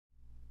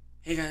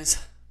Hey guys,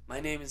 my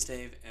name is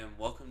Dave and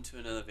welcome to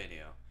another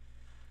video.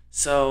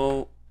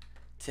 So,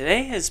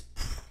 today is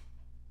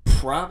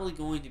probably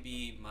going to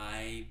be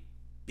my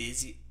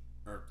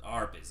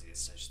our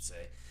busiest, I should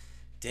say,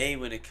 day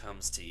when it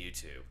comes to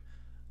YouTube.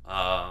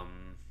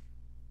 Um,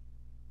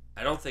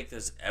 I don't think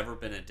there's ever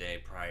been a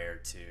day prior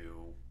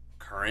to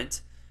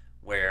current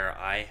where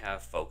I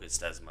have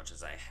focused as much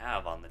as I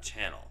have on the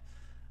channel.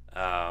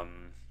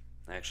 Um,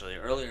 Actually,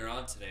 earlier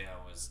on today, I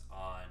was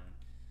on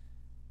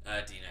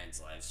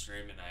D9's live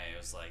stream, and I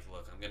was like,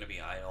 look, I'm going to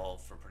be idle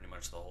for pretty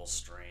much the whole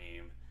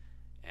stream.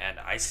 And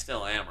I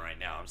still am right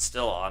now. I'm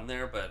still on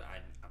there, but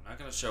I'm not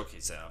going to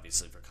showcase it,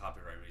 obviously, for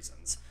copyright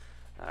reasons.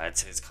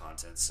 It's his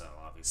content, so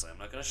obviously I'm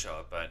not going to show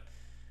it.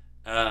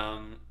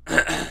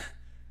 But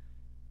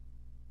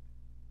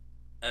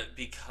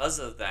because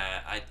of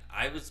that,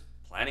 I was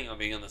planning on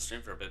being on the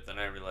stream for a bit. Then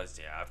I realized,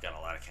 yeah, I've got a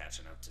lot of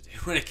catching up to do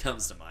when it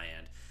comes to my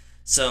end.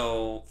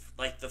 So,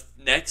 like,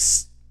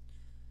 first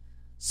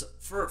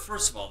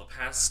of all, the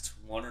past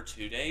 1 or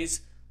 2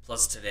 days,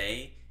 plus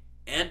today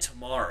and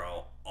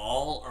tomorrow,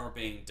 all are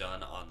being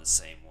done on the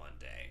same one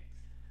day.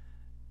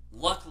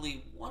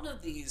 Luckily, one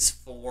of these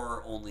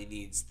four only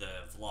needs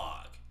the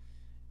vlog.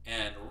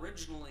 And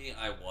originally,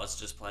 I was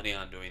just planning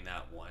on doing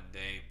that one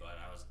day, but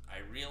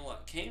I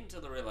came to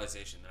the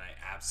realization that I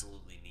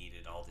absolutely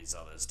needed all these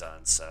others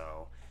done.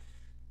 So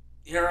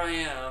here I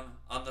am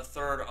on the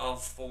third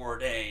of 4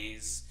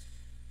 days,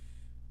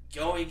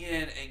 going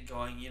in and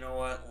going, you know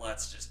what?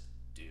 Let's just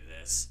do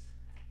this.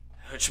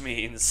 Which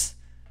means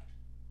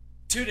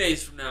 2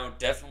 days from now,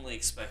 definitely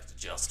expect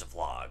just a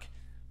vlog,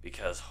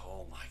 because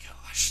oh my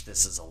gosh,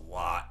 this is a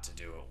lot to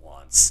do at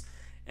once,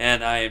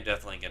 and I am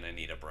definitely going to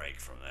need a break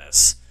from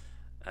this.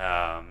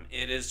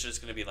 It is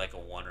just going to be like a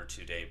 1 or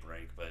 2 day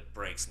break, but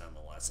breaks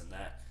nonetheless. And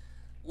that,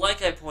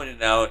 like I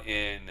pointed out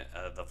in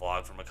the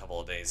vlog from a couple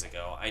of days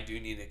ago, I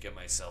do need to give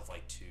myself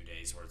like 2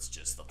 days where it's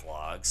just the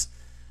vlogs.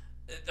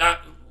 That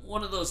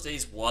one of those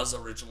days was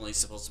originally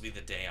supposed to be the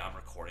day I'm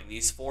recording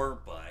these for,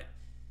 but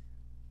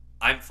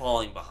I'm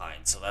falling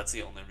behind, so that's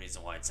the only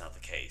reason why it's not the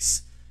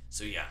case.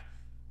 So yeah,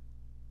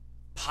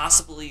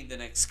 possibly the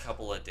next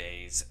couple of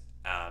days,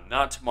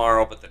 not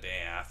tomorrow, but the day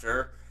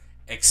after.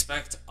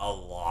 Expect a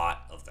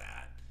lot of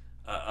that,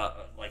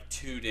 like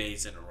 2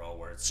 days in a row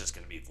where it's just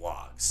going to be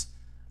vlogs.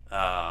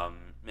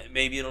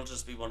 Maybe it'll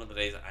just be one of the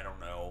days. I don't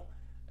know.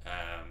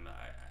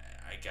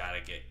 I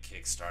gotta get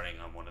kickstarting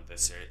on one of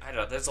this series. I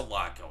don't. There's a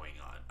lot going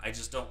on. I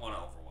just don't want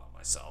to overwhelm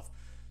myself.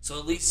 So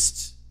at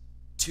least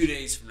 2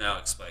 days from now,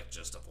 expect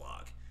just a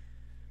vlog.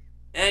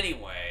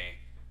 Anyway,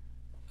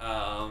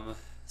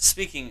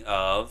 speaking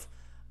of,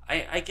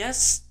 I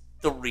guess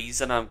the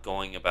reason I'm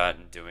going about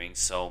and doing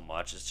so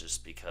much is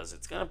just because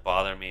it's gonna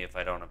bother me if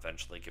I don't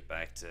eventually get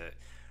back to it.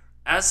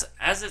 As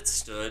it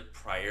stood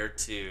prior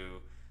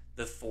to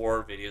the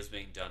 4 videos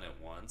being done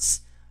at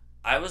once.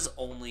 I was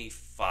only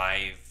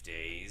 5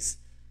 days.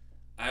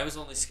 I was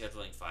only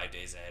scheduling 5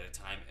 days ahead of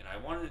time, and I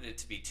wanted it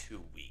to be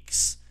 2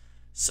 weeks.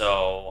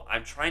 So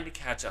I'm trying to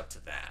catch up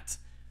to that.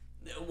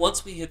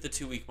 Once we hit the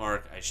 2 week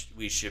mark,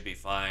 we should be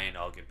fine.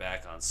 I'll get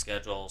back on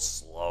schedule,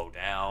 slow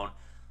down.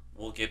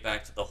 We'll get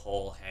back to the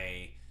whole,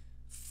 hey,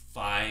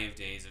 5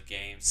 days of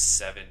games,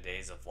 7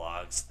 days of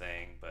vlogs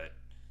thing, but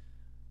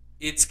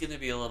it's going to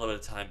be a little bit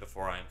of time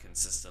before I'm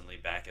consistently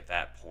back at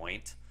that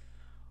point.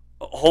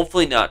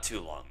 Hopefully not too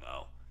long,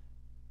 though.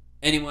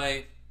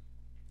 Anyway,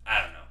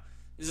 I don't know.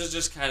 This is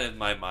just kind of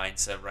my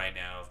mindset right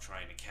now of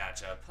trying to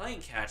catch up.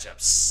 Playing catch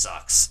up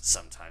sucks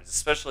sometimes,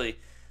 especially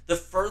the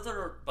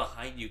further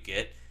behind you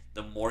get,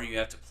 the more you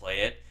have to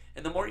play it,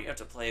 and the more you have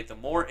to play it, the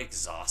more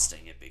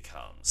exhausting it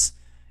becomes.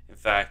 In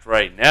fact,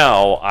 right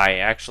now, I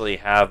actually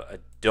have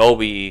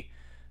Adobe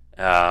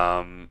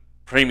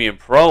Premiere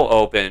Pro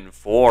open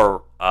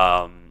for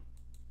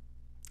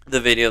the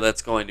video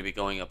that's going to be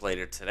going up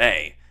later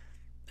today.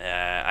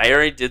 I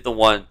already did the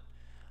one.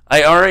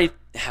 I already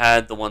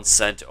had the one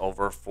sent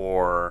over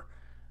for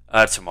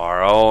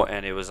tomorrow,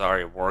 and it was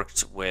already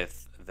worked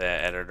with the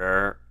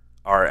editor,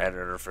 our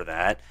editor for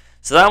that.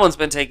 So that one's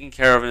been taken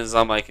care of and is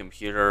on my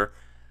computer.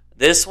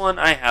 This one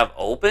I have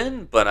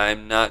open, but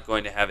I'm not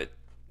going to have it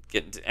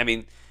get into. I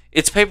mean,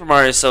 it's Paper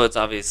Mario, so it's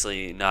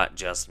obviously not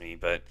just me,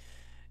 but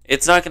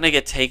it's not going to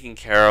get taken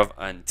care of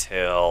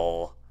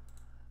until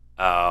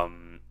tomorrow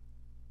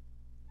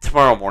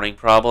morning,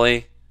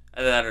 probably.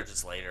 Either that or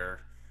just later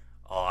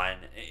on.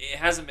 It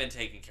hasn't been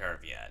taken care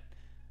of yet.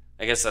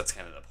 I guess that's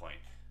kind of the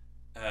point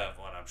of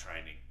what I'm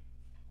trying to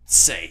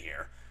say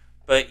here.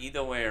 But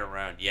either way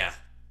around, yeah,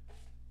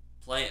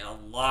 playing a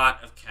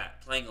lot of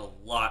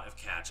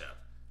catch up,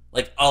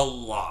 like a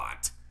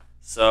lot.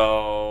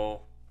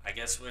 So I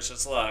guess wish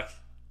us luck.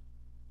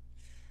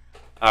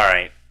 All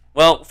right.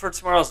 Well, for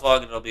tomorrow's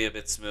vlog, it'll be a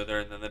bit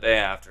smoother, and then the day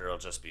after, it'll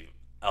just be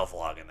a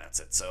vlog, and that's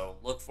it. So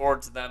look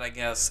forward to that, I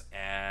guess,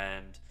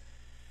 and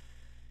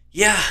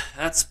yeah,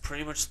 that's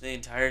pretty much the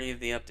entirety of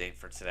the update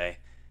for today.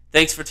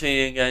 Thanks for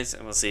tuning in, guys,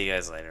 and we'll see you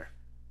guys later.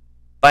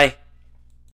 Bye.